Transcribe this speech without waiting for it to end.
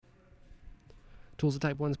Tools of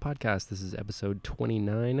Type 1's podcast. This is episode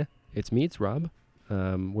 29. It's me, it's Rob.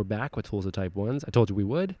 We're back with Tools of Type 1's. I told you we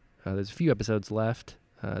would. There's a few episodes left.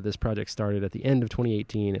 This project started at the end of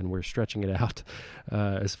 2018, and we're stretching it out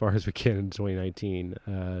as far as we can in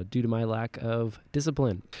 2019 due to my lack of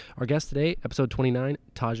discipline. Our guest today, episode 29,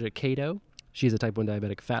 Taja Cato. She is a type 1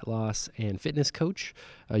 diabetic fat loss and fitness coach.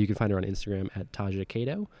 You can find her on Instagram at Taja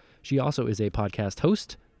Cato. She also is a podcast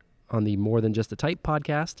host on the More Than Just a Type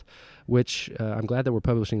podcast, which I'm glad that we're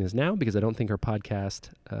publishing this now because I don't think our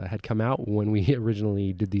podcast had come out when we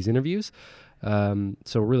originally did these interviews. So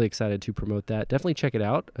we're really excited to promote that. Definitely check it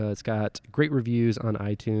out. It's got great reviews on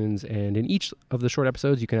iTunes, and in each of the short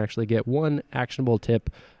episodes, you can actually get one actionable tip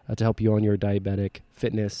to help you on your diabetic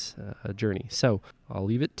fitness journey. So I'll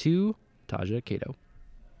leave it to Taja Cato.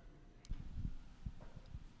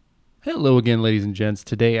 Hello again, ladies and gents.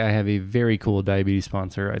 Today I have a very cool diabetes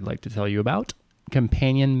sponsor I'd like to tell you about,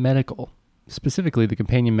 Companion Medical, specifically the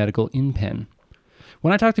Companion Medical InPen.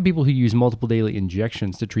 When I talk to people who use multiple daily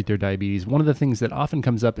injections to treat their diabetes, one of the things that often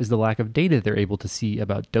comes up is the lack of data they're able to see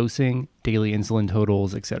about dosing, daily insulin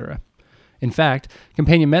totals, etc. In fact,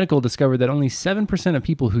 Companion Medical discovered that only 7% of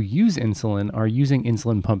people who use insulin are using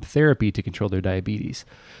insulin pump therapy to control their diabetes.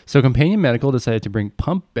 So Companion Medical decided to bring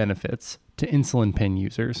pump benefits to insulin pen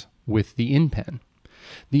users with the InPen.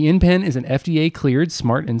 The InPen is an FDA-cleared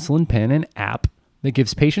smart insulin pen and app that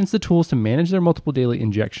gives patients the tools to manage their multiple daily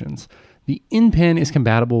injections. The InPen is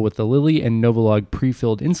compatible with the Lilly and Novolog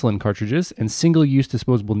pre-filled insulin cartridges and single-use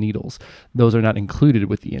disposable needles. Those are not included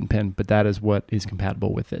with the InPen, but that is what is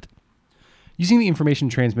compatible with it. Using the information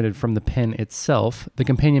transmitted from the pen itself, the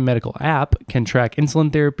Companion Medical app can track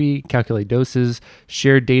insulin therapy, calculate doses,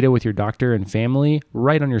 share data with your doctor and family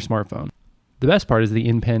right on your smartphone. The best part is the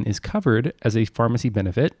InPen is covered as a pharmacy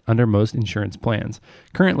benefit under most insurance plans.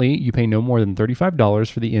 Currently, you pay no more than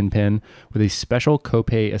 $35 for the InPen with a special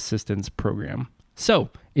copay assistance program.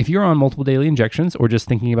 So, if you're on multiple daily injections or just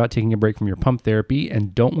thinking about taking a break from your pump therapy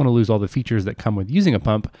and don't want to lose all the features that come with using a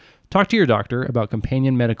pump, talk to your doctor about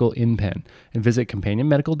Companion Medical InPen and visit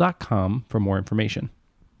companionmedical.com for more information.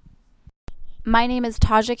 My name is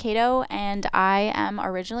Taja Cato, and I am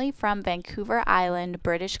originally from Vancouver Island,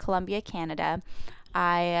 British Columbia, Canada.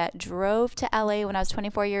 I drove to LA when I was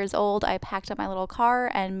 24 years old. I packed up my little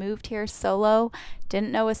car and moved here solo,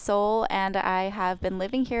 didn't know a soul, and I have been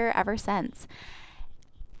living here ever since.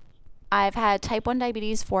 I've had type 1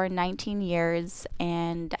 diabetes for 19 years,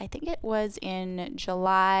 and I think it was in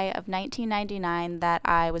July of 1999 that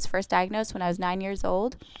I was first diagnosed when I was 9 years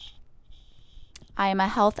old. I am a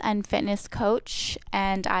health and fitness coach,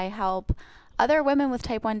 and I help other women with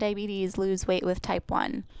type 1 diabetes lose weight with type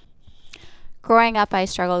 1. Growing up, I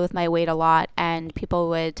struggled with my weight a lot, and people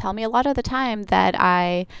would tell me a lot of the time that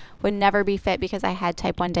I would never be fit because I had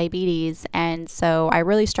type 1 diabetes, and so I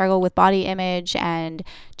really struggled with body image and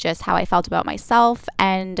just how I felt about myself.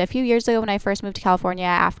 And a few years ago, when I first moved to California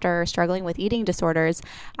after struggling with eating disorders,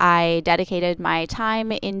 I dedicated my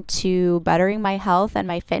time into bettering my health and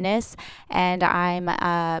my fitness, and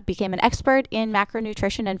I became an expert in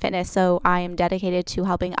macronutrition and fitness. So I am dedicated to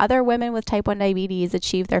helping other women with type 1 diabetes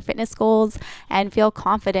achieve their fitness goals and feel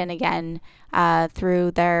confident again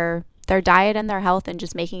through their diet and their health and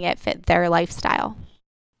just making it fit their lifestyle.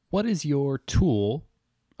 What is your tool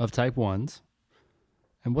of type 1s?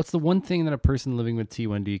 And what's the one thing that a person living with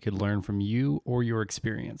T1D could learn from you or your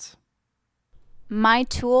experience? My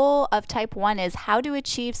tool of type 1 is how to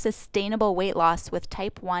achieve sustainable weight loss with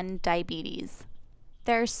type 1 diabetes.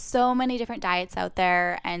 There's so many different diets out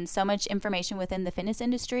there and so much information within the fitness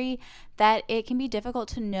industry that it can be difficult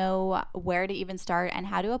to know where to even start and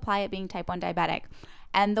how to apply it being type 1 diabetic.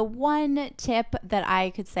 And the one tip that I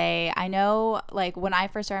could say, I know like when I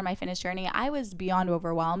first started my fitness journey, I was beyond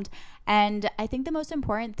overwhelmed. And I think the most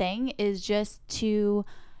important thing is just to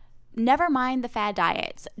never mind the fad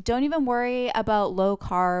diets. Don't even worry about low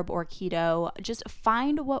carb or keto. Just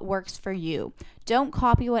find what works for you. Don't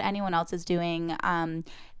copy what anyone else is doing.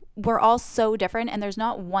 We're all so different, and there's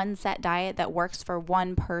not one set diet that works for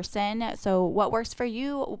one person. So what works for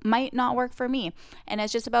you might not work for me. And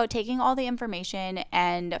it's just about taking all the information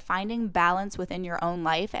and finding balance within your own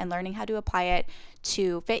life and learning how to apply it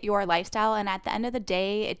to fit your lifestyle. And at the end of the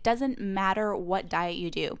day, it doesn't matter what diet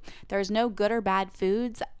you do. There's no good or bad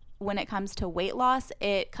foods. When it comes to weight loss,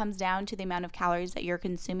 it comes down to the amount of calories that you're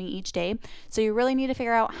consuming each day. So you really need to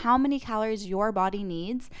figure out how many calories your body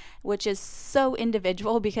needs, which is so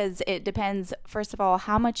individual because it depends, first of all,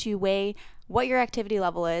 how much you weigh, what your activity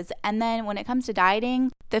level is. And then when it comes to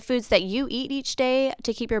dieting, the foods that you eat each day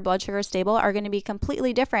to keep your blood sugar stable are going to be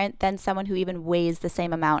completely different than someone who even weighs the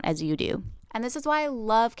same amount as you do. And this is why I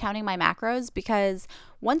love counting my macros, because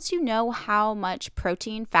once you know how much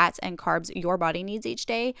protein, fats, and carbs your body needs each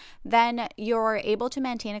day, then you're able to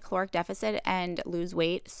maintain a caloric deficit and lose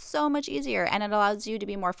weight so much easier. And it allows you to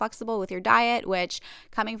be more flexible with your diet, which,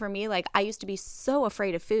 coming from me, like, I used to be so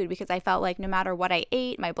afraid of food because I felt like no matter what I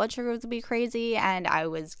ate, my blood sugar would be crazy and I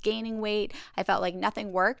was gaining weight. I felt like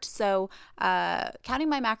nothing worked. So counting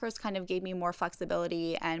my macros kind of gave me more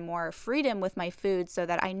flexibility and more freedom with my food so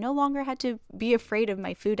that I no longer had to be afraid of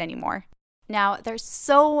my food anymore. Now, there's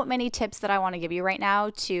so many tips that I want to give you right now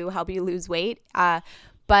to help you lose weight,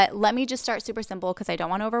 but let me just start super simple because I don't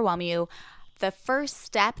want to overwhelm you. The first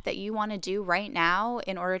step that you want to do right now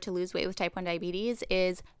in order to lose weight with type 1 diabetes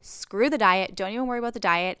is screw the diet. Don't even worry about the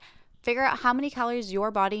diet. Figure out how many calories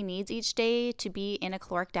your body needs each day to be in a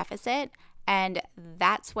caloric deficit, and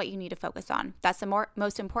that's what you need to focus on. That's the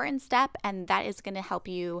most important step, and that is going to help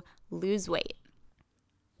you lose weight.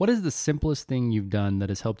 What is the simplest thing you've done that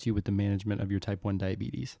has helped you with the management of your type 1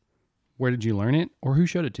 diabetes? Where did you learn it, or who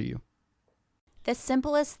showed it to you? The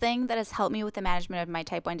simplest thing that has helped me with the management of my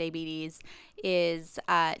type 1 diabetes is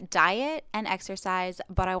diet and exercise,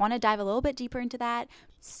 but I want to dive a little bit deeper into that.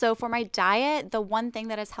 So for my diet, the one thing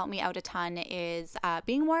that has helped me out a ton is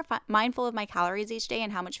being more mindful of my calories each day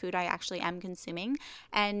and how much food I actually am consuming.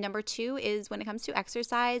 And number two is when it comes to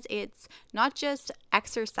exercise, it's not just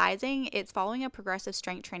exercising, it's following a progressive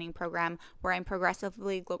strength training program where I'm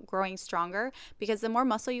progressively growing stronger, because the more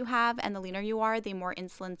muscle you have and the leaner you are, the more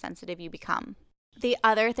insulin sensitive you become. The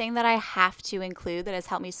other thing that I have to include that has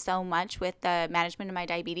helped me so much with the management of my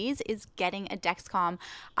diabetes is getting a Dexcom.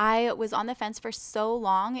 I was on the fence for so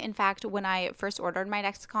long. In fact, when I first ordered my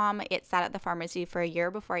Dexcom, it sat at the pharmacy for a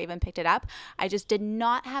year before I even picked it up. I just did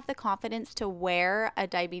not have the confidence to wear a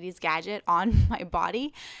diabetes gadget on my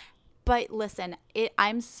body. But listen,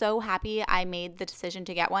 I'm so happy I made the decision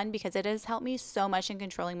to get one because it has helped me so much in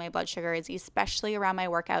controlling my blood sugars, especially around my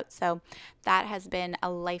workouts. So that has been a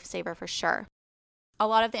lifesaver for sure. A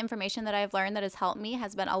lot of the information that I've learned that has helped me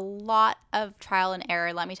has been a lot of trial and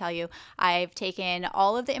error, let me tell you. I've taken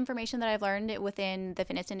all of the information that I've learned within the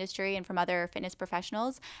fitness industry and from other fitness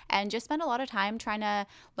professionals and just spent a lot of time trying to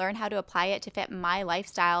learn how to apply it to fit my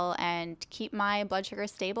lifestyle and keep my blood sugar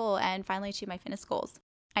stable and finally achieve my fitness goals.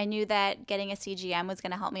 I knew that getting a CGM was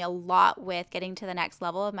going to help me a lot with getting to the next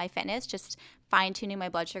level of my fitness, just fine-tuning my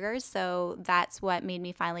blood sugars. So that's what made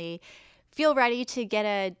me finally feel ready to get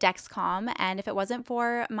a Dexcom. And if it wasn't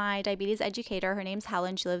for my diabetes educator, her name's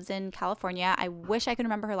Helen, she lives in California. I wish I could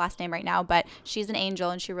remember her last name right now, but she's an angel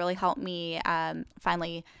and she really helped me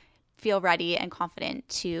finally feel ready and confident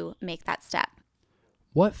to make that step.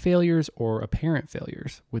 What failures or apparent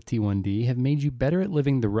failures with T1D have made you better at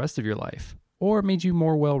living the rest of your life or made you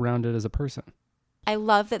more well-rounded as a person? I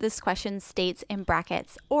love that this question states in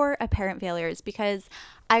brackets or apparent failures because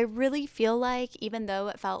I really feel like even though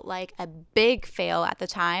it felt like a big fail at the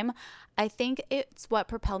time, I think it's what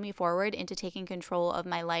propelled me forward into taking control of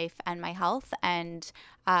my life and my health and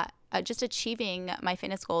just achieving my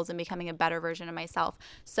fitness goals and becoming a better version of myself.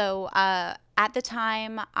 So at the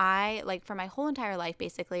time, for my whole entire life,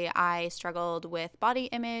 basically, I struggled with body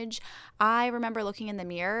image. I remember looking in the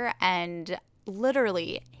mirror and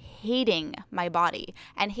literally hating my body.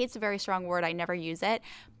 And hate's a very strong word. I never use it,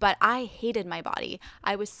 but I hated my body.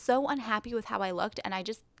 I was so unhappy with how I looked and I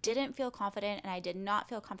just didn't feel confident and I did not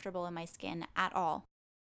feel comfortable in my skin at all.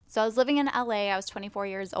 So I was living in LA, I was 24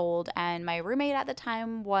 years old, and my roommate at the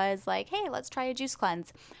time was like, hey, let's try a juice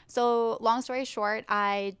cleanse. So long story short,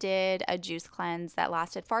 I did a juice cleanse that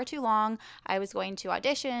lasted far too long. I was going to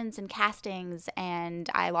auditions and castings and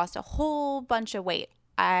I lost a whole bunch of weight.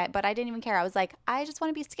 But I didn't even care. I was like, I just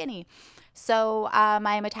want to be skinny. So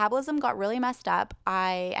my metabolism got really messed up.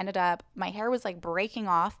 My hair was like breaking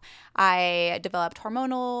off. I developed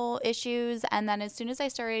hormonal issues. And then as soon as I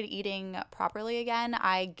started eating properly again,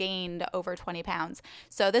 I gained over 20 pounds.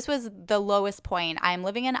 So this was the lowest point. I'm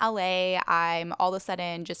living in LA. I'm all of a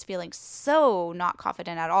sudden just feeling so not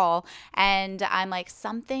confident at all. And I'm like,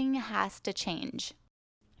 something has to change.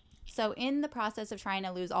 So in the process of trying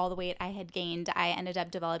to lose all the weight I had gained, I ended up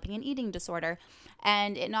developing an eating disorder.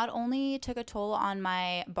 And it not only took a toll on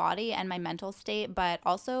my body and my mental state, but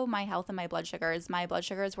also my health and my blood sugars. My blood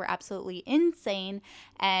sugars were absolutely insane,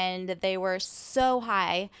 and they were so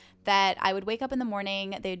high that I would wake up in the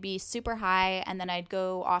morning, they'd be super high, and then I'd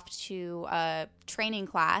go off to a training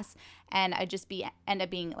class, and I'd just end up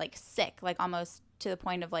being like sick, like almost to the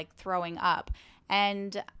point of like throwing up.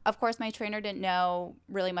 And of course, my trainer didn't know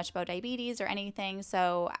really much about diabetes or anything.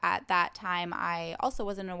 So at that time, I also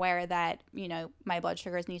wasn't aware that, my blood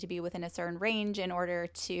sugars need to be within a certain range in order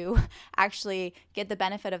to actually get the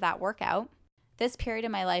benefit of that workout. this period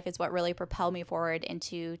in my life is what really propelled me forward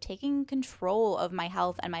into taking control of my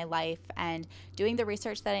health and my life and doing the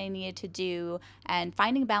research that I needed to do and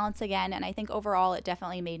finding balance again. And I think overall it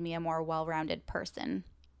definitely made me a more well-rounded person.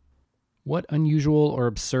 What unusual or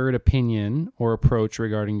absurd opinion or approach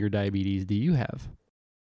regarding your diabetes do you have?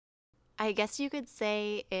 I guess you could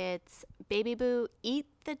say it's, baby boo, eat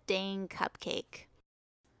the dang cupcake.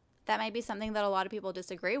 That might be something that a lot of people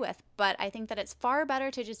disagree with, but I think that it's far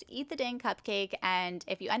better to just eat the dang cupcake, and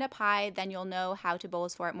if you end up high, then you'll know how to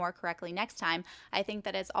bolus for it more correctly next time. I think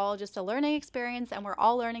that it's all just a learning experience, and we're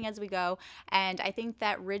all learning as we go, and I think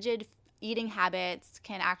that rigid eating habits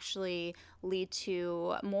can actually lead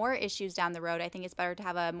to more issues down the road. I think it's better to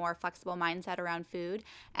have a more flexible mindset around food.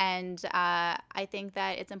 And I think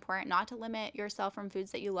that it's important not to limit yourself from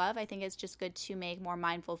foods that you love. I think it's just good to make more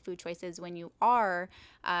mindful food choices when you are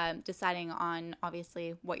deciding on,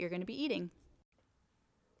 obviously, what you're going to be eating.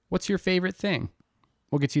 What's your favorite thing?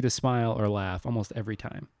 What gets you to smile or laugh almost every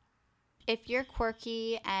time? If you're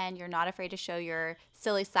quirky and you're not afraid to show your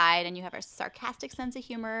silly side and you have a sarcastic sense of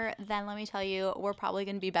humor, then let me tell you, we're probably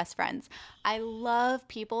going to be best friends. I love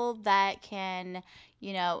people that can,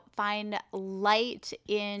 find light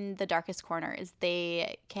in the darkest corners.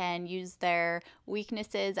 They can use their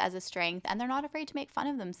weaknesses as a strength, and they're not afraid to make fun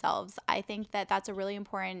of themselves. I think that that's a really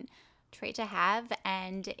important trait to have,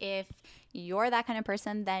 and if you're that kind of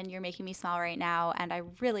person, then you're making me smile right now, and I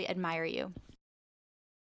really admire you.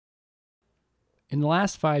 In the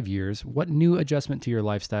last 5 years, what new adjustment to your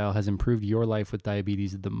lifestyle has improved your life with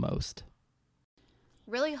diabetes the most?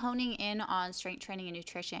 Really honing in on strength training and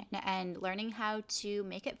nutrition and learning how to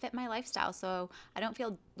make it fit my lifestyle so I don't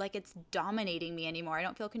feel like it's dominating me anymore. I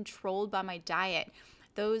don't feel controlled by my diet.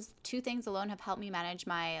 Those two things alone have helped me manage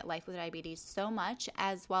my life with diabetes so much,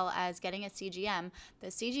 as well as getting a CGM. The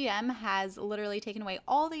CGM has literally taken away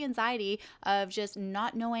all the anxiety of just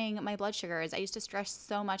not knowing my blood sugars. I used to stress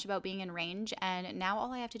so much about being in range, and now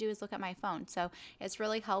all I have to do is look at my phone. So it's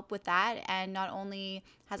really helped with that, and not only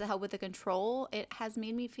has it helped with the control, it has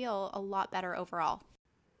made me feel a lot better overall.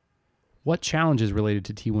 What challenges related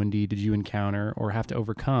to T1D did you encounter or have to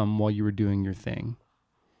overcome while you were doing your thing?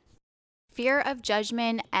 Fear of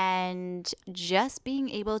judgment and just being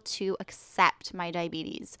able to accept my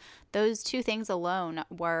diabetes. Those two things alone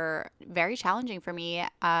were very challenging for me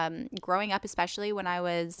growing up, especially when I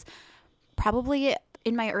was probably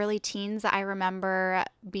in my early teens. I remember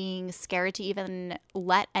being scared to even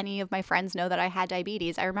let any of my friends know that I had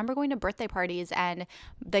diabetes. I remember going to birthday parties and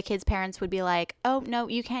the kids' parents would be like, "Oh, no,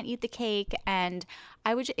 you can't eat the cake." And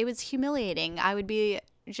it was humiliating. I would be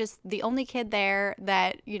just the only kid there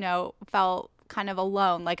that, felt kind of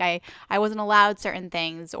alone. Like I wasn't allowed certain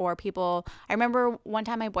things, or people. I remember one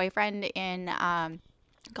time my boyfriend I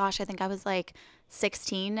think I was like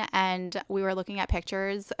 16, and we were looking at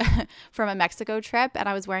pictures from a Mexico trip, and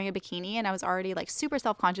I was wearing a bikini, and I was already like super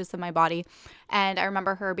self-conscious of my body. And I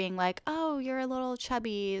remember her being like, "Oh, you're a little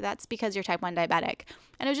chubby. That's because you're type 1 diabetic."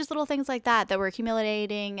 And it was just little things like that were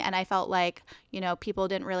humiliating. And I felt like, people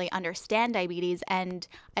didn't really understand diabetes. And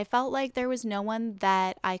I felt like there was no one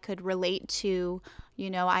that I could relate to.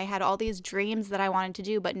 I had all these dreams that I wanted to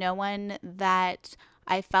do, but no one that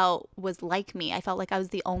I felt was like me. I felt like I was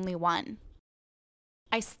the only one.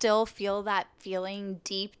 I still feel that feeling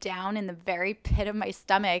deep down in the very pit of my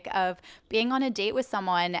stomach of being on a date with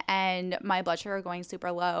someone and my blood sugar going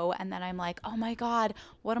super low. And then I'm like, oh my God,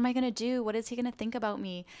 what am I going to do? What is he going to think about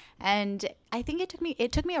me? And I think it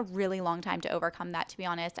took me a really long time to overcome that, to be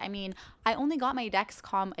honest. I mean, I only got my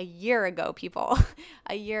Dexcom a year ago, people,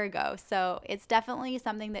 a year ago. So it's definitely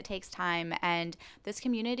something that takes time. And this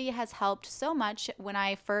community has helped so much. When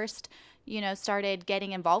I first started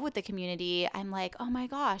getting involved with the community, I'm like, oh my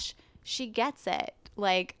gosh, she gets it.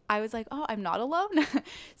 Like, I was like, oh, I'm not alone.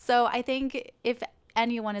 So I think if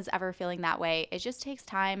anyone is ever feeling that way, it just takes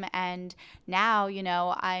time. And now,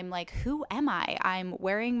 I'm like, who am I? I'm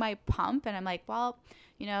wearing my pump, and I'm like, well,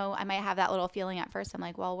 I might have that little feeling at first. I'm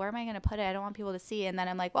like, well, where am I going to put it? I don't want people to see. And then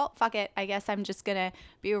I'm like, well, fuck it. I guess I'm just going to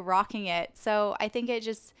be rocking it. So I think it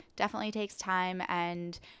just definitely takes time,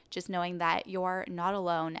 and just knowing that you're not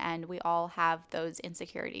alone, and we all have those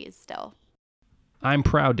insecurities still. I'm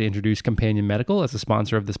proud to introduce Companion Medical as a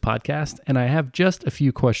sponsor of this podcast, and I have just a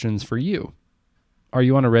few questions for you. Are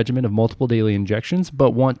you on a regimen of multiple daily injections,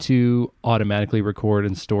 but want to automatically record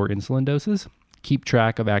and store insulin doses, keep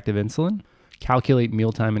track of active insulin, calculate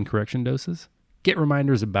mealtime and correction doses, get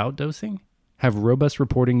reminders about dosing, have robust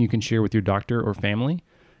reporting you can share with your doctor or family,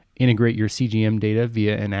 integrate your CGM data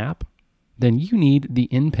via an app? Then you need the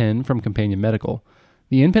InPen from Companion Medical.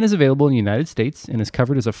 The InPen is available in the United States and is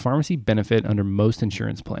covered as a pharmacy benefit under most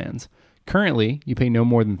insurance plans. Currently, you pay no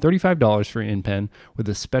more than $35 for InPen with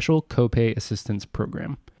a special copay assistance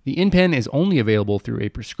program. The InPen is only available through a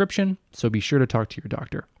prescription, so be sure to talk to your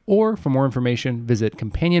doctor. Or for more information, visit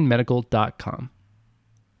companionmedical.com.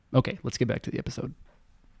 Okay, let's get back to the episode.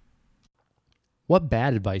 What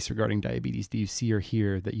bad advice regarding diabetes do you see or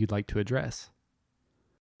hear that you'd like to address?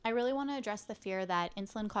 I really want to address the fear that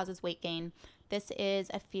insulin causes weight gain. This is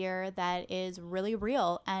a fear that is really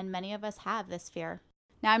real, and many of us have this fear.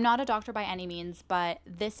 Now, I'm not a doctor by any means, but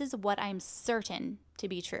this is what I'm certain to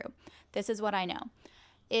be true. This is what I know.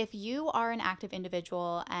 If you are an active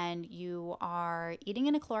individual and you are eating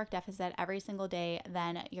in a caloric deficit every single day,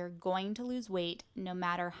 then you're going to lose weight no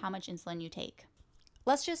matter how much insulin you take.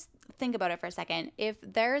 Let's just think about it for a second. If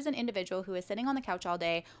there's an individual who is sitting on the couch all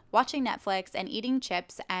day watching Netflix and eating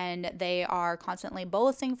chips, and they are constantly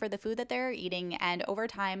bolusing for the food that they're eating, and over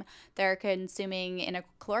time they're consuming in a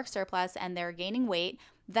caloric surplus and they're gaining weight,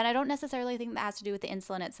 then I don't necessarily think that has to do with the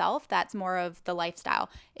insulin itself. That's more of the lifestyle.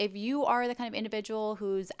 If you are the kind of individual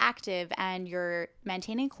who's active and you're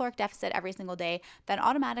maintaining caloric deficit every single day, then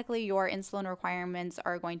automatically your insulin requirements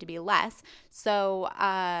are going to be less. So,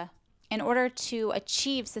 in order to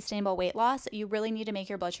achieve sustainable weight loss, you really need to make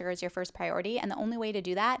your blood sugars your first priority. And the only way to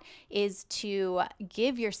do that is to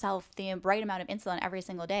give yourself the right amount of insulin every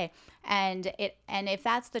single day. And if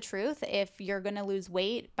that's the truth, if you're going to lose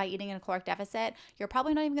weight by eating in a caloric deficit, you're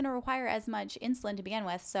probably not even going to require as much insulin to begin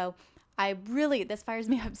with. So this fires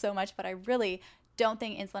me up so much, but I really don't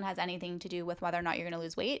think insulin has anything to do with whether or not you're going to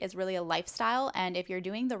lose weight. It's really a lifestyle. And if you're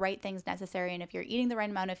doing the right things necessary, and if you're eating the right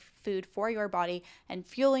amount of food for your body and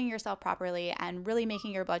fueling yourself properly and really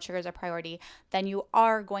making your blood sugars a priority, then you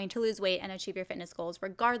are going to lose weight and achieve your fitness goals,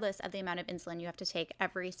 regardless of the amount of insulin you have to take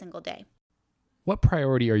every single day. What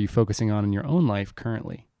priority are you focusing on in your own life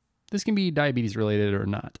currently? This can be diabetes related or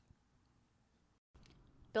not.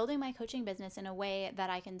 Building my coaching business in a way that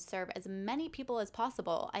I can serve as many people as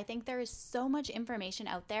possible. I think there is so much information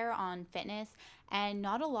out there on fitness, and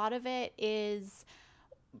not a lot of it is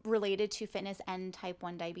related to fitness and type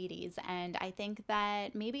 1 diabetes. And I think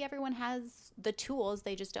that maybe everyone has the tools,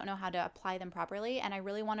 they just don't know how to apply them properly. And I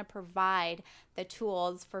really want to provide the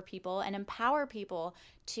tools for people and empower people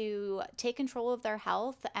to take control of their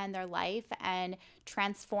health and their life and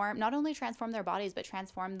not only transform their bodies, but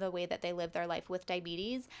transform the way that they live their life with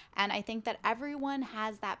diabetes. And I think that everyone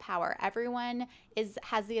has that power. Everyone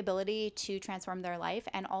has the ability to transform their life,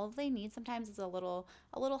 and all they need sometimes is a little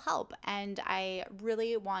help. And I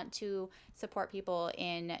really want to support people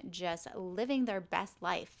in just living their best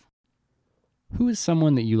life. Who is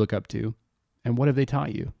someone that you look up to, and what have they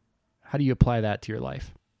taught you? How do you apply that to your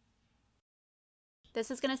life? This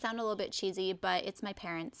is going to sound a little bit cheesy, but it's my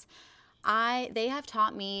parents. They have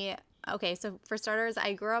taught me, okay, so for starters,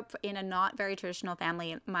 I grew up in a not very traditional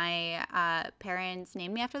family. My parents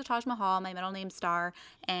named me after the Taj Mahal, my middle name's Star,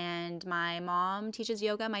 and my mom teaches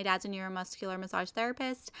yoga. My dad's a neuromuscular massage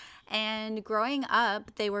therapist. And growing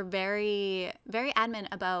up, they were very, very adamant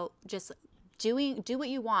about just do what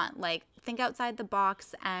you want, like think outside the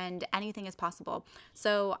box, and anything is possible.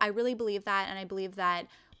 So I really believe that, and I believe that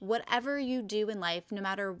whatever you do in life, no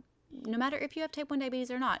matter if you have type 1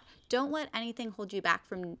 diabetes or not, don't let anything hold you back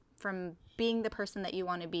from being the person that you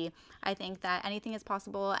want to be. I think that anything is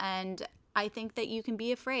possible, and I think that you can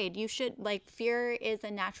be afraid. You should, fear is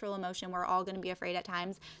a natural emotion. We're all going to be afraid at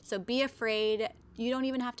times. So be afraid. You don't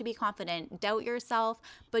even have to be confident. Doubt yourself,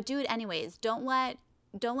 but do it anyways. Don't let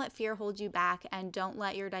fear hold you back, and don't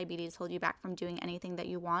let your diabetes hold you back from doing anything that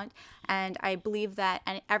you want. And I believe that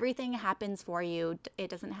everything happens for you. It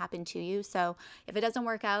doesn't happen to you. So if it doesn't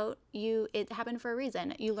work out, it happened for a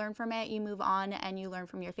reason. You learn from it, you move on, and you learn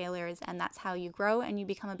from your failures. And that's how you grow and you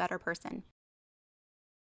become a better person.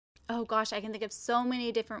 Oh gosh, I can think of so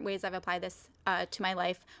many different ways I've applied this to my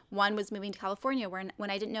life. One was moving to California when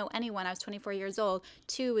I didn't know anyone. I was 24 years old.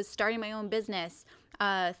 2 was starting my own business.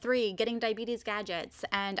 3, getting diabetes gadgets.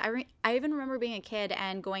 And I even remember being a kid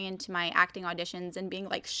and going into my acting auditions and being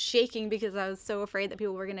shaking because I was so afraid that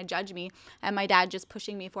people were going to judge me, and my dad just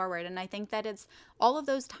pushing me forward. And I think that it's all of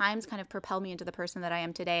those times kind of propelled me into the person that I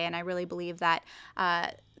am today. And I really believe that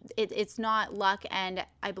it's not luck, and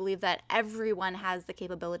I believe that everyone has the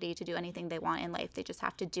capability to do anything they want in life. They just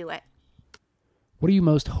have to do it. What are you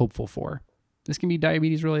most hopeful for? This can be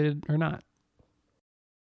diabetes related or not.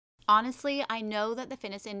 Honestly, I know that the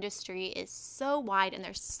fitness industry is so wide and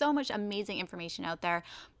there's so much amazing information out there,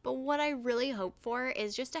 but what I really hope for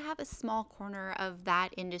is just to have a small corner of that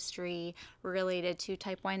industry related to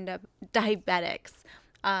type 1 diabetics.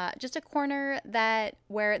 Just a corner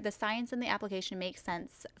where the science and the application makes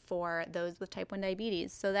sense for those with type 1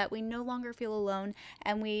 diabetes so that we no longer feel alone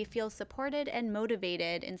and we feel supported and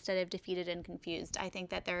motivated instead of defeated and confused. I think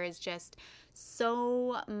that there is just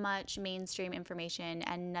so much mainstream information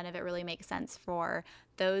and none of it really makes sense for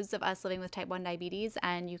those of us living with type 1 diabetes,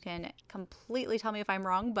 and you can completely tell me if I'm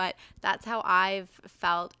wrong, but that's how I've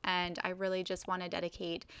felt, and I really just want to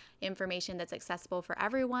dedicate information that's accessible for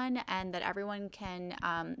everyone and that everyone can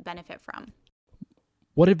benefit from.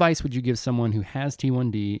 What advice would you give someone who has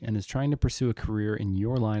T1D and is trying to pursue a career in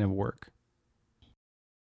your line of work?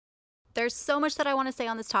 There's so much that I want to say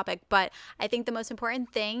on this topic, but I think the most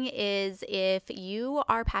important thing is if you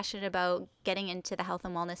are passionate about getting into the health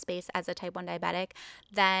and wellness space as a type 1 diabetic,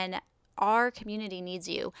 then our community needs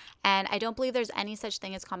you. And I don't believe there's any such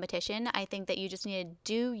thing as competition. I think that you just need to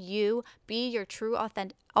do you, be your true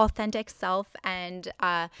authentic self, and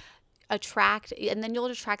then you'll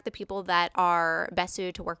attract the people that are best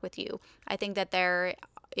suited to work with you. I think that there's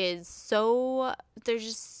just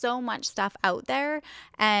so much stuff out there,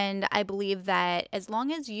 and I believe that as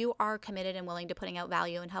long as you are committed and willing to putting out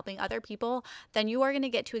value and helping other people, then you are going to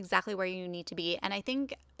get to exactly where you need to be. And I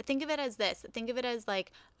think of it as this. Think of it as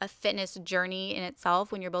like a fitness journey in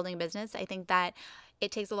itself when you're building a business. I think that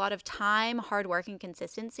it takes a lot of time, hard work, and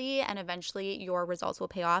consistency, and eventually your results will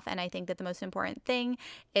pay off. And I think that the most important thing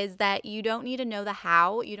is that you don't need to know the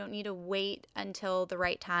how. You don't need to wait until the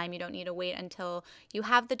right time. You don't need to wait until you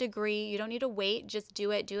have the degree. You don't need to wait. Just do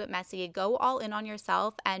it messy. Go all in on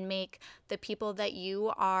yourself and make the people that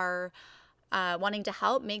you are wanting to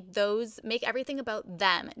help, make everything about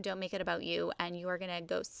them. Don't make it about you. And you are going to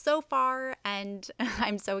go so far. And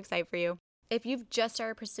I'm so excited for you. If you've just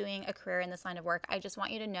started pursuing a career in this line of work, I just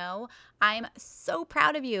want you to know I'm so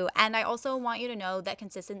proud of you. And I also want you to know that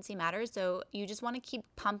consistency matters. So you just want to keep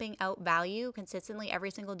pumping out value consistently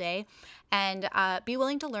every single day, and be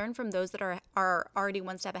willing to learn from those that are already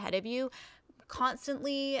one step ahead of you.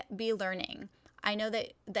 Constantly be learning. I know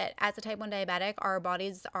that as a type 1 diabetic, our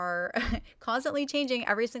bodies are constantly changing.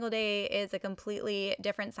 Every single day is a completely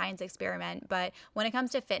different science experiment. But when it comes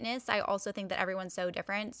to fitness, I also think that everyone's so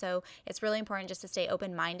different. So it's really important just to stay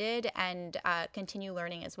open-minded and continue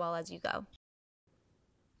learning as well as you go.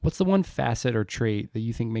 What's the one facet or trait that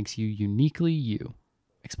you think makes you uniquely you?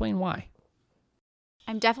 Explain why.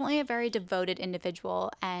 I'm definitely a very devoted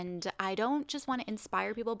individual, and I don't just want to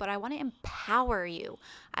inspire people, but I want to empower you.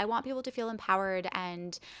 I want people to feel empowered,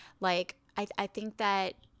 and I think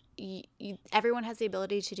that everyone has the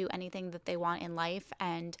ability to do anything that they want in life.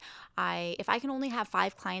 And if I can only have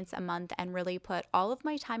 5 clients a month and really put all of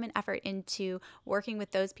my time and effort into working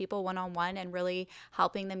with those people one-on-one and really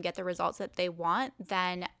helping them get the results that they want,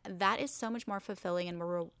 then that is so much more fulfilling and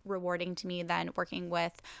more rewarding to me than working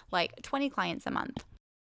with 20 clients a month.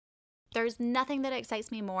 There's nothing that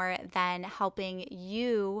excites me more than helping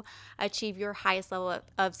you achieve your highest level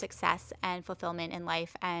of success and fulfillment in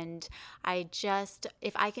life. And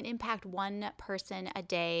if I can impact one person a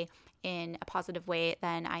day in a positive way,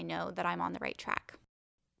 then I know that I'm on the right track.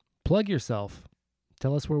 Plug yourself.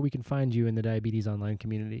 Tell us where we can find you in the diabetes online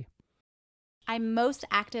community. I'm most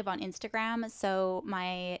active on Instagram. So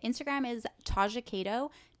my Instagram is Taja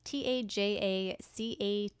Cato, Tajacato.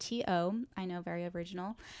 I know, very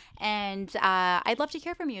original. And I'd love to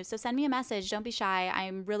hear from you. So send me a message. Don't be shy.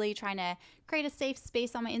 I'm really trying to create a safe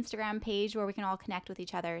space on my Instagram page where we can all connect with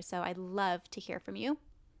each other. So I'd love to hear from you.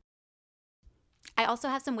 I also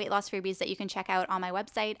have some weight loss freebies that you can check out on my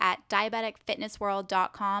website at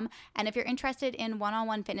diabeticfitnessworld.com. And if you're interested in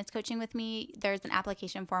one-on-one fitness coaching with me, there's an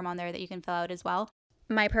application form on there that you can fill out as well.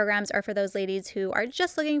 My programs are for those ladies who are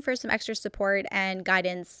just looking for some extra support and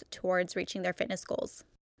guidance towards reaching their fitness goals.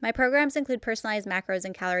 My programs include personalized macros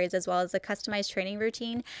and calories as well as a customized training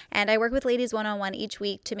routine, and I work with ladies one-on-one each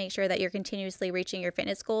week to make sure that you're continuously reaching your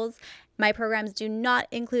fitness goals. My programs do not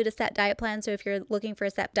include a set diet plan, so if you're looking for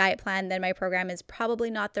a set diet plan, then my program is probably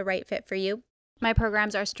not the right fit for you. My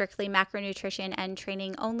programs are strictly macronutrition and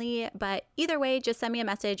training only, but either way, just send me a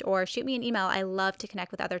message or shoot me an email. I love to connect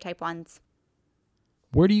with other type 1s.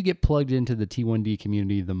 Where do you get plugged into the T1D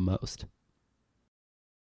community the most?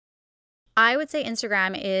 I would say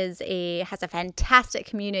Instagram has a fantastic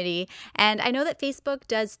community, and I know that Facebook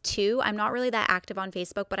does too. I'm not really that active on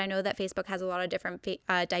Facebook, but I know that Facebook has a lot of different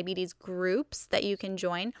diabetes groups that you can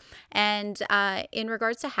join. And in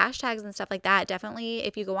regards to hashtags and stuff like that, definitely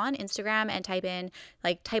if you go on Instagram and type in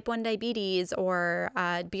type 1 diabetes or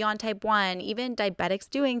beyond type 1, even diabetics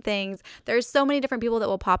doing things, there's so many different people that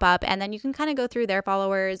will pop up, and then you can kind of go through their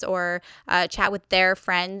followers or chat with their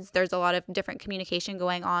friends. There's a lot of different communication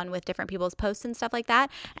going on with different people people's posts and stuff like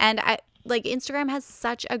that. And Instagram has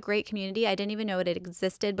such a great community. I didn't even know it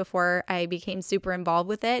existed before I became super involved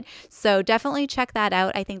with it. So definitely check that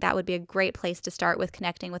out. I think that would be a great place to start with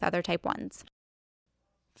connecting with other type 1s.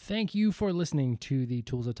 Thank you for listening to the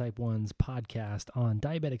Tools of Type 1's podcast on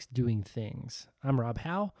diabetics doing things. I'm Rob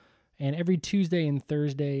Howe, and every Tuesday and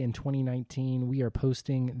Thursday in 2019, we are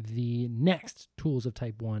posting the next Tools of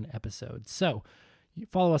Type 1 episode. So you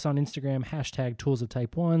follow us on Instagram, hashtag Tools of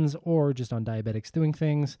Type 1s, or just on Diabetics Doing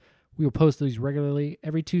Things. We will post these regularly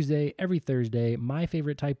every Tuesday, every Thursday. My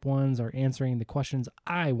favorite Type 1s are answering the questions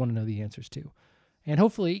I want to know the answers to. And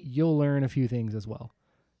hopefully you'll learn a few things as well.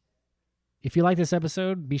 If you like this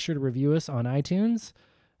episode, be sure to review us on iTunes.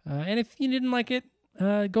 And if you didn't like it,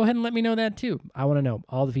 go ahead and let me know that too. I want to know.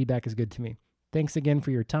 All the feedback is good to me. Thanks again for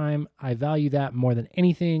your time. I value that more than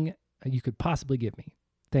anything you could possibly give me.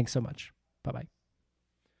 Thanks so much. Bye-bye.